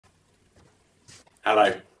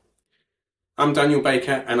Hello, I'm Daniel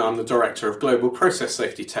Baker and I'm the Director of Global Process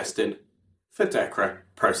Safety Testing for DEKRA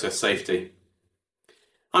Process Safety.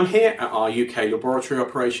 I'm here at our UK laboratory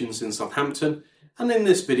operations in Southampton, and in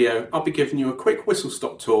this video I'll be giving you a quick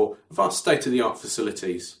whistle-stop tour of our state-of-the-art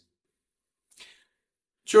facilities.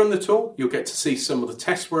 During the tour you'll get to see some of the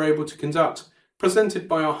tests we're able to conduct, presented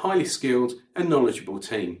by our highly skilled and knowledgeable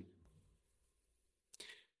team.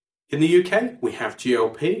 In the UK we have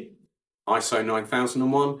GLP, ISO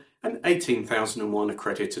 9001 and 18001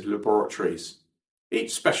 accredited laboratories,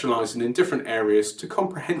 each specialising in different areas to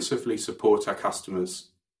comprehensively support our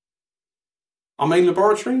customers. Our main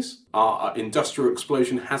laboratories are our Industrial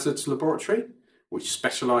Explosion Hazards Laboratory, which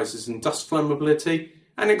specialises in dust flammability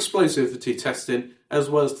and explosivity testing, as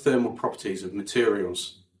well as thermal properties of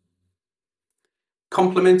materials.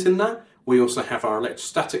 Complementing that, we also have our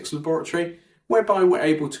Electrostatics Laboratory, whereby we're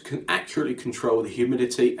able to accurately control the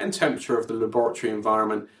humidity and temperature of the laboratory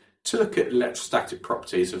environment to look at electrostatic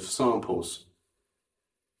properties of samples.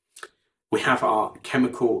 We have our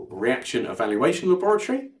Chemical Reaction Evaluation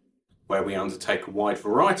Laboratory, where we undertake a wide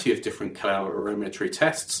variety of different calorimetry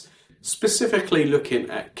tests, specifically looking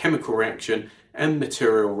at chemical reaction and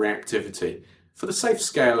material reactivity for the safe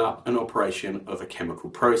scale-up and operation of a chemical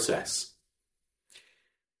process.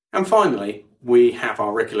 And finally, we have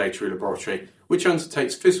our Regulatory Laboratory, which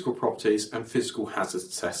undertakes physical properties and physical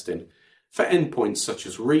hazards testing for endpoints such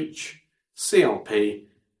as REACH, CLP,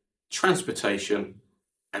 transportation,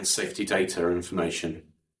 and safety data information.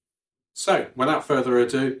 So, without further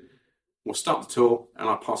ado, we'll start the tour and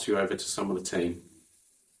I'll pass you over to some of the team.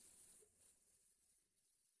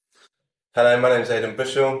 Hello, my name is Aidan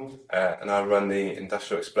Bushell and I run the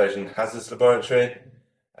Industrial Explosion Hazards Laboratory.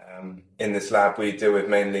 In this lab we deal with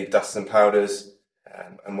mainly dusts and powders,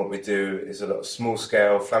 and what we do is a lot of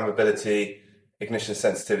small-scale flammability, ignition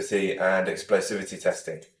sensitivity and explosivity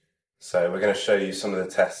testing. So we're going to show you some of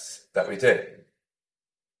the tests that we do.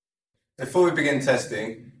 Before we begin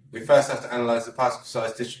testing, we first have to analyse the particle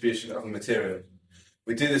size distribution of a material.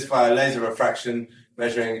 We do this via laser refraction,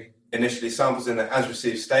 measuring initially samples in the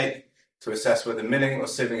as-received state to assess whether milling or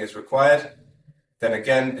sieving is required, then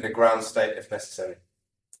again in a ground state if necessary.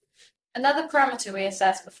 Another parameter we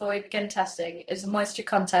assess before we begin testing is the moisture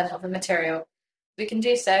content of the material. We can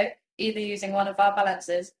do so either using one of our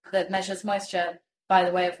balances that measures moisture by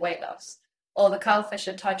the way of weight loss, or the Carl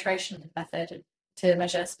Fisher titration method to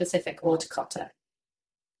measure specific water content.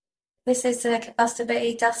 This is a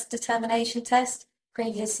combustibility dust determination test,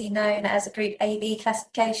 previously known as a Group AB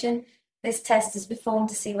classification. This test is performed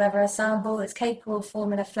to see whether a sample is capable of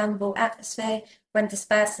forming a flammable atmosphere when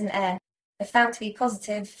dispersed in air. If found to be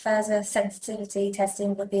positive, further sensitivity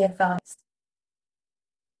testing would be advised.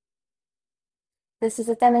 This is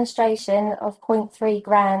a demonstration of 0.3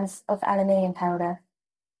 grams of aluminium powder.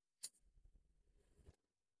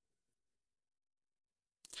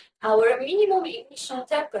 Our minimum ignition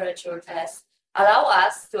temperature test allows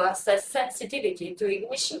us to assess sensitivity to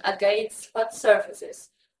ignition against hot surfaces,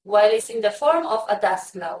 while it's in the form of a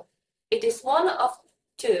dust cloud. It is one of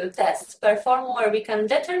two tests performed where we can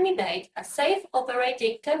determine a safe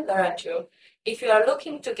operating temperature if you are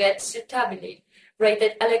looking to get suitably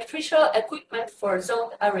rated electrical equipment for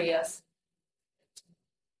zoned areas.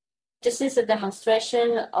 This is a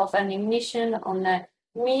demonstration of an ignition on a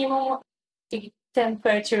minimum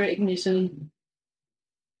temperature ignition.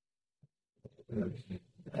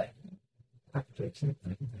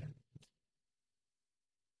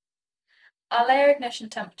 Our layer ignition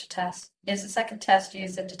temperature test is the second test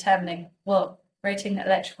used in determining what rating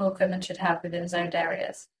electrical equipment should have within zoned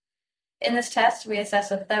areas. In this test, we assess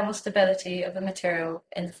the thermal stability of the material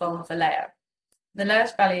in the form of a layer. The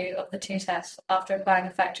lowest value of the two tests after applying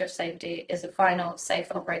a factor of safety is the final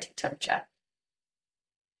safe operating temperature.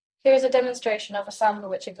 Here is a demonstration of a sample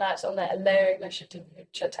which ignites on a layer ignition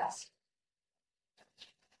temperature test.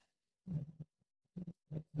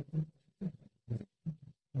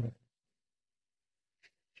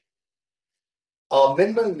 Our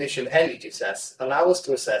minimum ignition energy tests allow us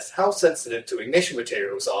to assess how sensitive to ignition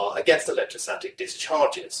materials are against electrostatic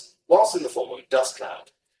discharges, whilst in the form of a dust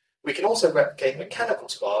cloud. We can also replicate mechanical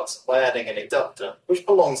sparks by adding an inductor, which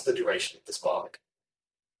prolongs the duration of the spark.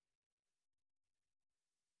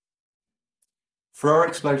 For our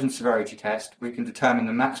explosion severity test, we can determine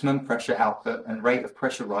the maximum pressure output and rate of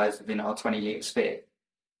pressure rise within our 20-litre sphere.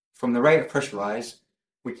 From the rate of pressure rise,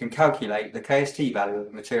 we can calculate the KST value of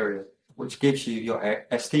the material, which gives you your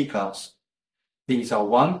ST class. These are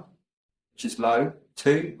 1, which is low,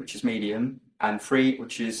 2, which is medium, and 3,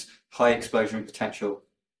 which is high explosion potential.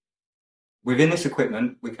 Within this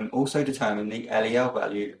equipment, we can also determine the LEL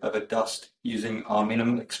value of a dust using our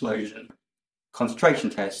minimum explosion concentration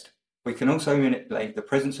test. We can also manipulate the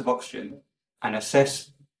presence of oxygen and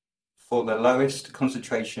assess for the lowest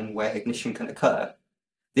concentration where ignition can occur.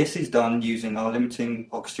 This is done using our limiting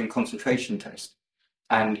oxygen concentration test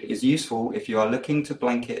and is useful if you are looking to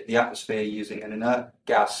blanket the atmosphere using an inert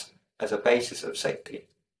gas as a basis of safety.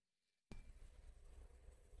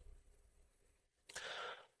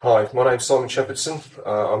 Hi, my name's Simon Shepherdson.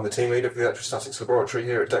 I'm the team leader for the Electrostatics Laboratory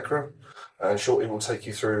here at DEKRA, and shortly we'll take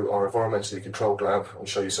you through our environmentally controlled lab and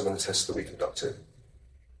show you some of the tests that we conducted.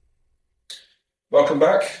 Welcome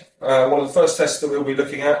back. One of the first tests that we'll be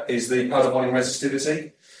looking at is the powder volume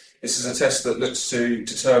resistivity. This is a test that looks to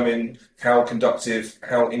determine how conductive,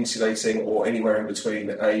 how insulating, or anywhere in between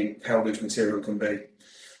a powdered material can be.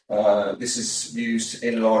 This is used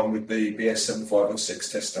in line with the BS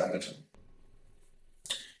 7506 test standard.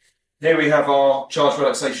 Here we have our charge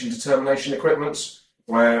relaxation determination equipment,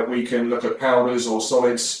 where we can look at powders or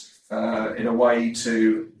solids in a way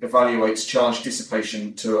to evaluate charge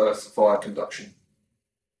dissipation to earth via conduction.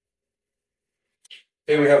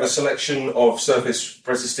 Here we have a selection of surface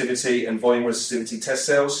resistivity and volume resistivity test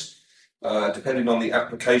cells. Depending on the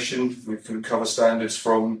application, we can cover standards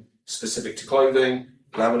from specific to clothing,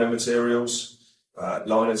 laminar materials,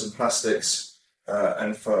 liners and plastics,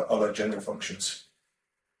 and for other general functions.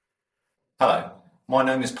 Hello, my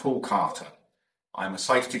name is Paul Carter. I'm a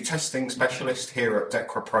safety testing specialist here at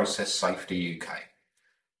DEKRA Process Safety UK.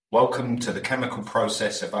 Welcome to the Chemical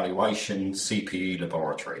Process Evaluation CPE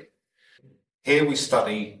Laboratory. Here we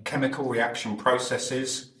study chemical reaction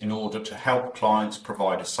processes in order to help clients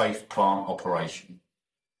provide a safe plant operation.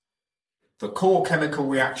 The core chemical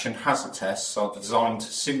reaction hazard tests are designed to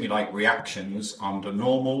simulate reactions under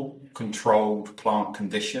normal, controlled plant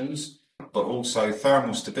conditions, but also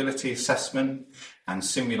thermal stability assessment and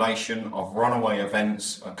simulation of runaway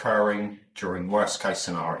events occurring during worst-case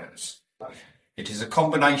scenarios. It is a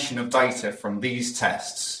combination of data from these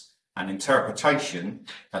tests and interpretation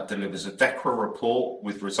that delivers a DEKRA report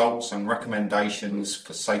with results and recommendations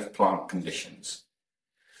for safe plant conditions.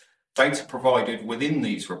 Data provided within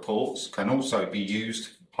these reports can also be used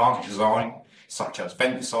for plant design, such as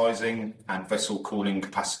vent sizing and vessel cooling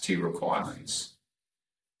capacity requirements.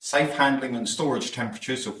 Safe handling and storage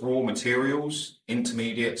temperatures of raw materials,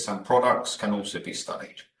 intermediates and products can also be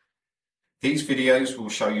studied. These videos will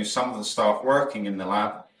show you some of the staff working in the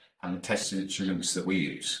lab and the test instruments that we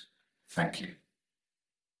use. Thank you.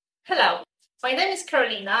 Hello, my name is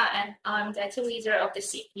Carolina and I'm the team leader of the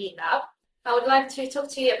CPE lab. I would like to talk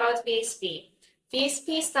to you about VSP.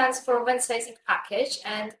 VSP stands for Vent Sizing Package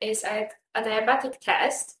and is a diabatic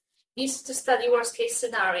test used to study worst case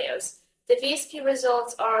scenarios. The VSP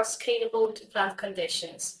results are scalable to plant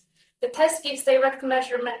conditions. The test gives direct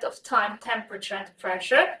measurement of time, temperature, and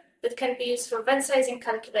pressure that can be used for vent sizing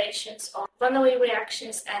calculations on runaway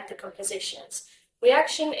reactions and decompositions.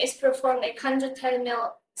 Reaction is performed in a 110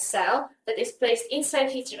 ml cell that is placed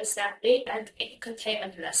inside heater assembly and in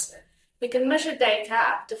containment vessel. We can measure data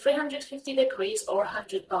up to 350 degrees or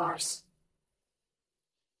 100 bars.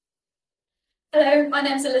 Hello, my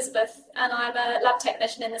name's Elizabeth and I'm a lab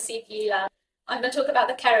technician in the CPE lab. I'm going to talk about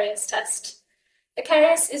the carriers test. The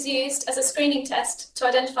carriers is used as a screening test to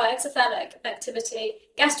identify exothermic activity,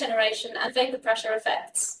 gas generation and vapor pressure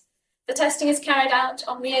effects. The testing is carried out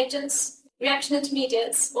on reagents, reaction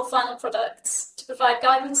intermediates or final products to provide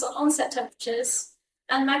guidance on onset temperatures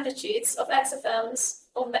and magnitudes of exotherms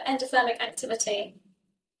or endothermic activity.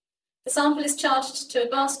 The sample is charged to a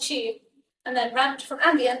glass tube and then ramped from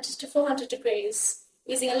ambient to 400 degrees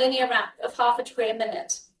using a linear ramp of half a degree a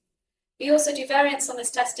minute. We also do variants on this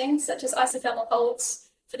testing, such as isothermal holds,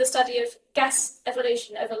 for the study of gas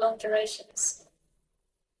evolution over long durations.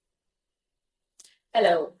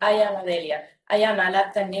 Hello, I am Adelia. I am a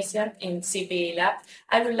lab technician in CPE lab.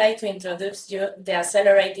 I would like to introduce you the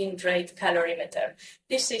accelerating rate calorimeter.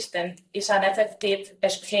 This system is an effective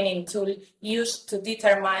screening tool used to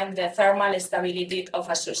determine the thermal stability of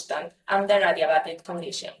a substance under adiabatic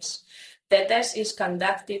conditions. The test is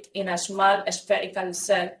conducted in a small spherical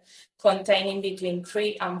cell containing between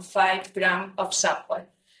 3 and 5 grams of sample.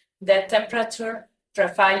 The temperature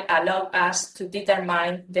profile allows us to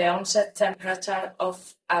determine the onset temperature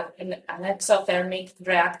of an exothermic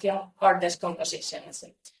reaction or decomposition,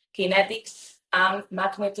 kinetics, and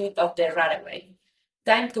magnitude of the runaway.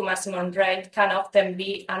 Time to maximum rate can often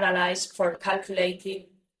be analyzed for calculating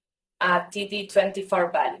a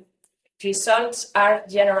TD24 value. Results are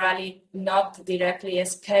generally not directly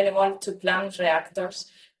scalable to plant reactors,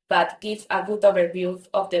 but give a good overview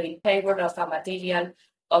of the behavior of a material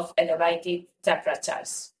of elevated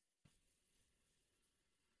temperatures.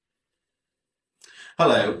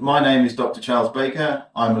 Hello, my name is Dr. Charles Baker.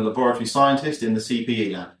 I'm a laboratory scientist in the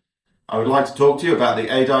CPE lab. I would like to talk to you about the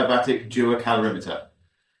adiabatic Dewar calorimeter.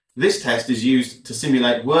 This test is used to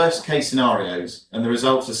simulate worst case scenarios, and the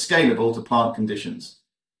results are scalable to plant conditions.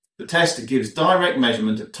 The test gives direct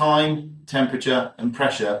measurement of time, temperature and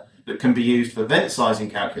pressure that can be used for vent sizing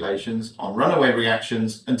calculations on runaway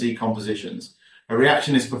reactions and decompositions. A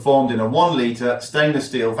reaction is performed in a 1 litre stainless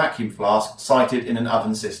steel vacuum flask sited in an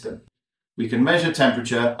oven system. We can measure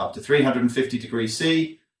temperature up to 350 degrees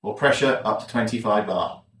C or pressure up to 25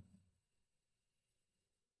 bar.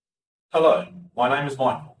 Hello, my name is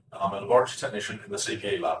Michael and I'm a laboratory technician in the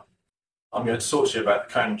CPE lab. I'm going to talk to you about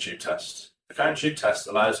the cone tube test. The cone tube test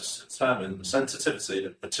allows us to determine the sensitivity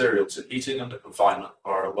of material to heating under confinement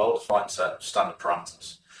via a well-defined set of standard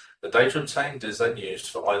parameters. The data obtained is then used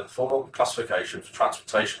for either formal classification for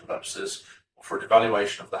transportation purposes or for an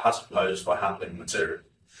evaluation of the hazard posed by handling the material.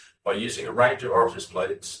 By using a range of orifice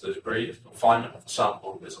plates, the degree of confinement of the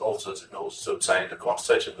sample is altered in order to obtain a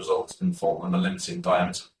quantitative result in the form of a limiting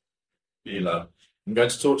diameter. Below, I'm going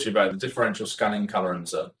to talk to you about the differential scanning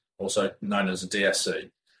calorimeter, also known as a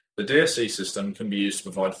DSC. The DSC system can be used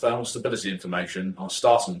to provide thermal stability information on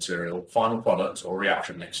starting material, final product or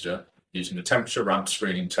reaction mixture using the temperature ramp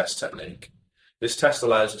screening test technique. This test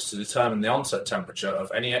allows us to determine the onset temperature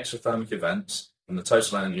of any exothermic events and the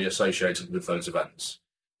total energy associated with those events.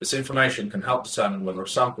 This information can help determine whether a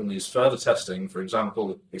sample needs further testing, for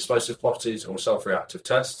example, explosive properties or self-reactive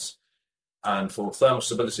tests, and for thermal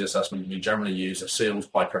stability assessment, we generally use a sealed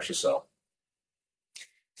high-pressure cell.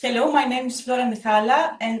 Hello, my name is Flora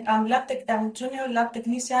Michala, and I'm junior lab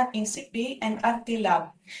technician in CP and RT lab.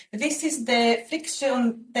 This is the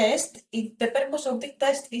friction test. The purpose of this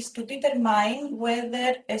test is to determine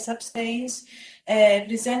whether a substance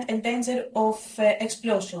presents a danger of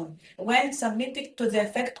explosion when submitted to the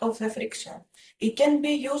effect of the friction. It can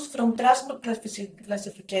be used from transport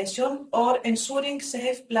classification or ensuring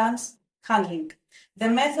safe plant handling. The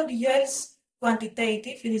method yields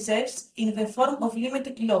quantitative results in the form of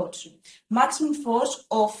limited loads. Maximum force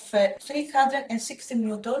of 360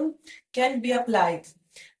 Newton can be applied.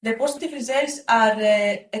 The positive results are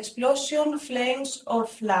explosion, flames, or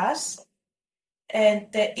flash. And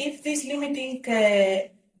if this limiting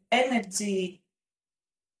energy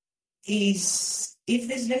is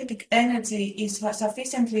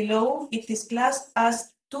sufficiently low, it is classed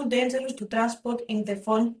as too dangerous to transport in the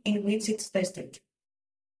form in which it's tested.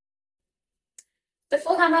 The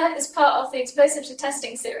full hammer is part of the explosive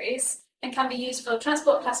testing series and can be used for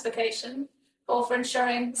transport classification or for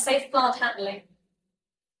ensuring safe plant handling.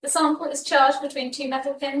 The sample is charged between 2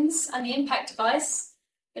 metal pins and the impact device,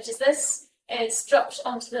 which is this, is dropped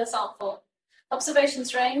onto the sample.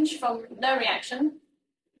 Observations range from no reaction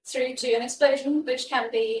through to an explosion, which can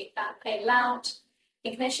be a loud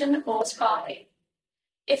ignition or sparking.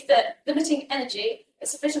 If the limiting energy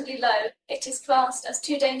is sufficiently low, it is classed as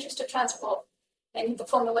too dangerous to transport in the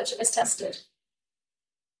form in which it was tested.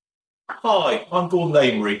 Hi, I'm Gordon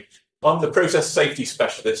Amery. I'm the process safety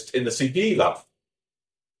specialist in the CPE lab.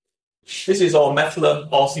 This is our Methler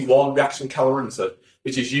RC1 reaction calorimeter,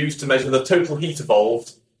 which is used to measure the total heat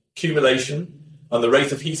evolved, accumulation, and the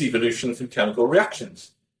rate of heat evolution from chemical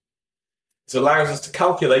reactions. It allows us to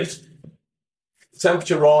calculate the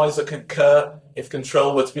temperature rise that can occur if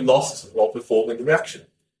control were to be lost while performing the reaction.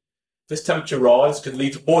 This temperature rise could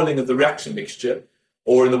lead to boiling of the reaction mixture,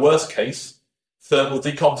 or in the worst case, thermal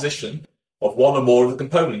decomposition of one or more of the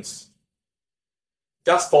components.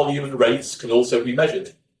 Gas volume and rates can also be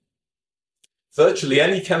measured. Virtually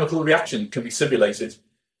any chemical reaction can be simulated,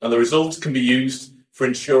 and the results can be used for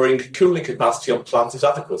ensuring cooling capacity on plant is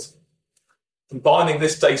adequate. Combining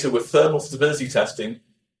this data with thermal stability testing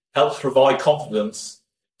helps provide confidence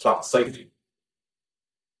in plant safety.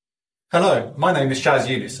 Hello, my name is Shaz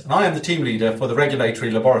Yunus and I am the team leader for the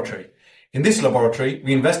regulatory laboratory. In this laboratory,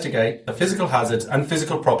 we investigate the physical hazards and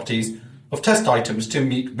physical properties of test items to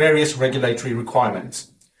meet various regulatory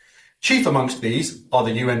requirements. Chief amongst these are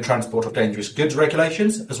the UN Transport of Dangerous Goods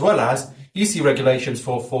regulations, as well as EC regulations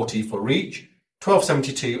 440 for REACH,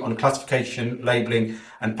 1272 on classification, labelling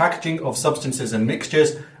and packaging of substances and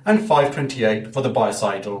mixtures, and 528 for the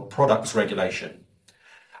biocidal products regulation.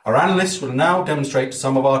 Our analysts will now demonstrate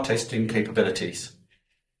some of our testing capabilities.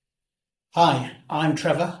 Hi, I'm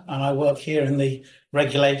Trevor and I work here in the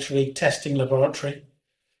regulatory testing laboratory.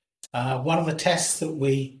 One of the tests that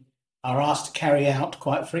we are asked to carry out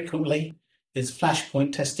quite frequently is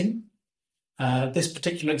flashpoint testing. This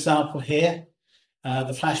particular example here,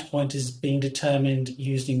 the flashpoint is being determined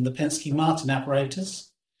using the Penske-Martin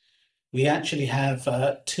apparatus. We actually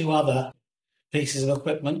have two other pieces of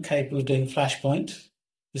equipment capable of doing flashpoint.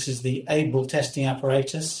 This is the ABLE testing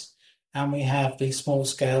apparatus, and we have the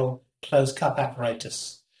small-scale closed cup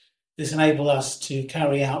apparatus. This enables us to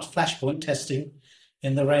carry out flashpoint testing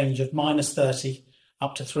in the range of -30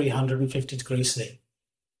 up to 350 degrees C.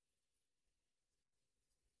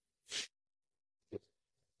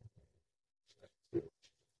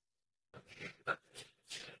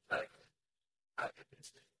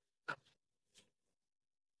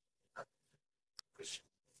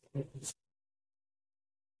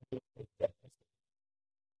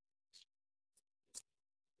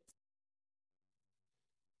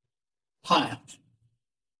 Hi.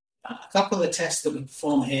 A couple of the tests that we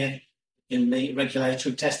perform here in the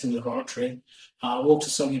regulatory testing laboratory are water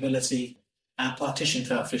solubility and partition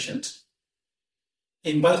coefficient.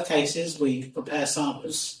 In both cases, we prepare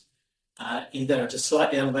samples either at a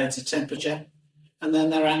slightly elevated temperature, and then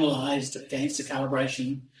they're analysed against a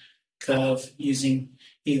calibration curve using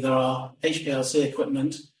either our HPLC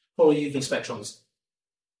equipment or UV spectrometers.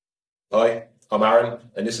 Hi, I'm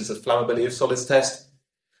Aaron, and this is a flammability of solids test.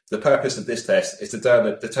 The purpose of this test is to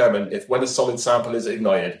determine if when a solid sample is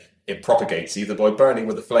ignited, it propagates either by burning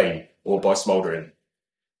with a flame or by smouldering.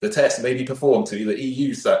 The test may be performed to either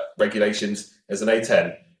EU regulations as an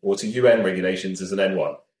A10 or to UN regulations as an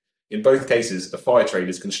N1. In both cases, a fire train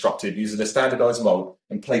is constructed using a standardised mould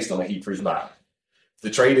and placed on a heat-proof mat. The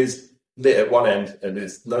train is lit at one end and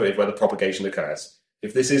is noted where the propagation occurs.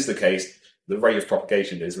 If this is the case, the rate of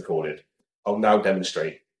propagation is recorded. I'll now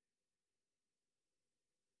demonstrate.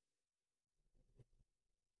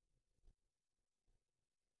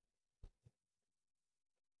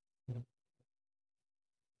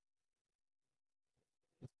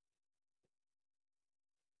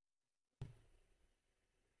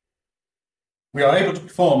 We are able to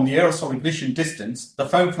perform the aerosol ignition distance, the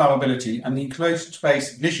foam flammability, and the enclosed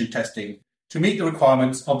space ignition testing to meet the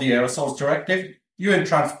requirements of the Aerosols Directive, UN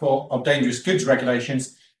Transport of Dangerous Goods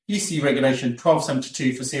Regulations, EC Regulation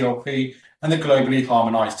 1272 for CLP, and the globally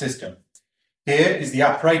harmonised system. Here is the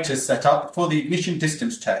apparatus set up for the ignition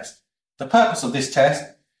distance test. The purpose of this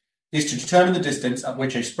test is to determine the distance at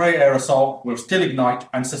which a spray aerosol will still ignite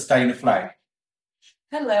and sustain a flame.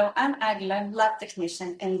 Hello, I'm Agla, lab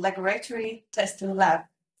technician in laboratory testing lab.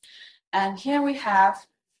 And here we have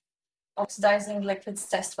oxidizing liquids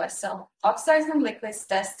test vessel. Oxidizing liquids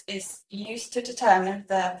test is used to determine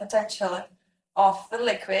the potential of the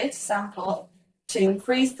liquid sample to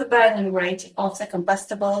increase the burning rate of the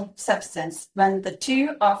combustible substance when the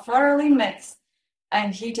two are thoroughly mixed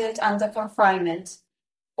and heated under confinement,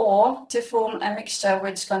 or to form a mixture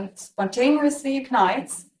which spontaneously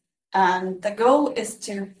ignites. And the goal is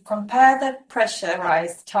to compare the pressure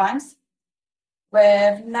rise times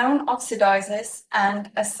with known oxidizers and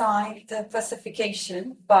assign the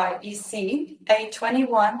classification by EC,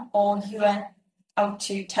 A21 or UN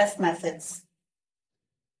O2 test methods.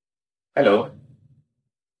 Hello,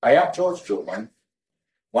 I am George Jordan,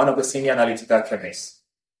 one of the senior analytical chemists,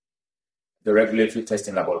 the regulatory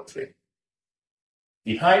testing laboratory.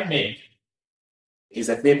 Behind me is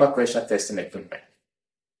a vapor pressure testing equipment.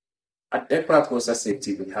 At DEKRA Process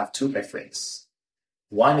Safety, we have two methods.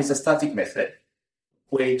 One is a static method,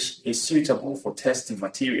 which is suitable for testing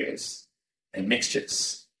materials and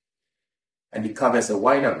mixtures, and it covers a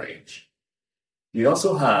wider range. We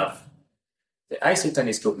also have the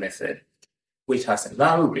isotoniscope method, which has a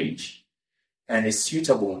narrow range and is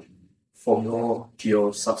suitable for more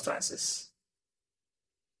pure substances.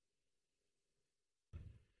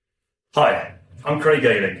 Hi, I'm Craig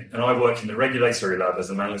Ayling, and I work in the regulatory lab as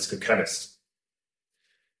an analytical chemist.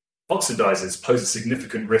 Oxidizers pose a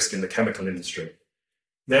significant risk in the chemical industry.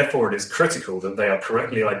 Therefore, it is critical that they are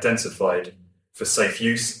correctly identified for safe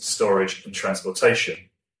use, storage, and transportation.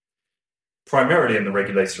 Primarily in the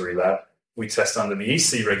regulatory lab, we test under the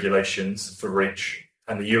EC regulations for REACH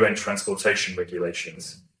and the UN transportation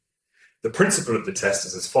regulations. The principle of the test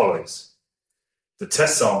is as follows. The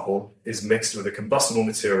test sample is mixed with a combustible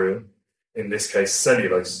material, in this case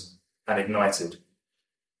cellulose, and ignited.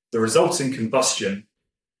 The resulting combustion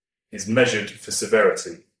is measured for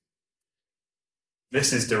severity.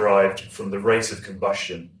 This is derived from the rate of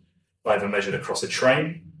combustion, either measured across a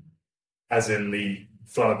train, as in the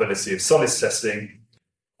flammability of solids testing,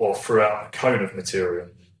 or throughout a cone of material.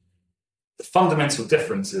 The fundamental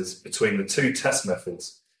differences between the two test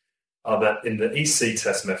methods are that in the EC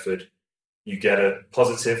test method, you get a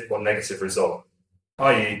positive or negative result,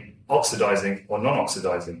 i.e. oxidizing or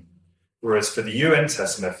non-oxidizing, whereas for the UN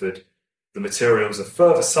test method, the materials are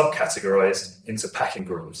further subcategorized into packing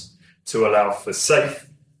groups to allow for safe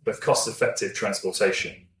but cost-effective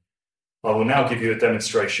transportation. I will now give you a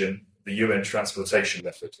demonstration of the UN transportation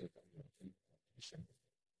method.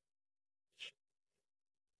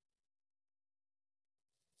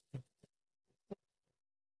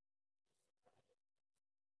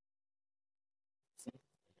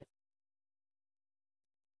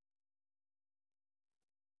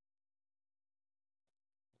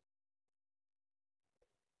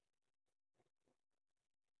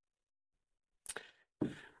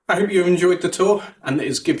 I hope you've enjoyed the tour and that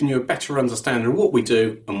it's given you a better understanding of what we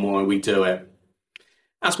do and why we do it.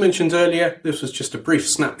 As mentioned earlier, this was just a brief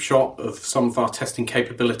snapshot of some of our testing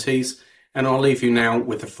capabilities, and I'll leave you now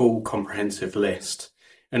with a full comprehensive list,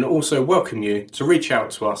 and also welcome you to reach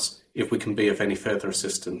out to us if we can be of any further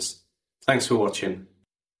assistance. Thanks for watching.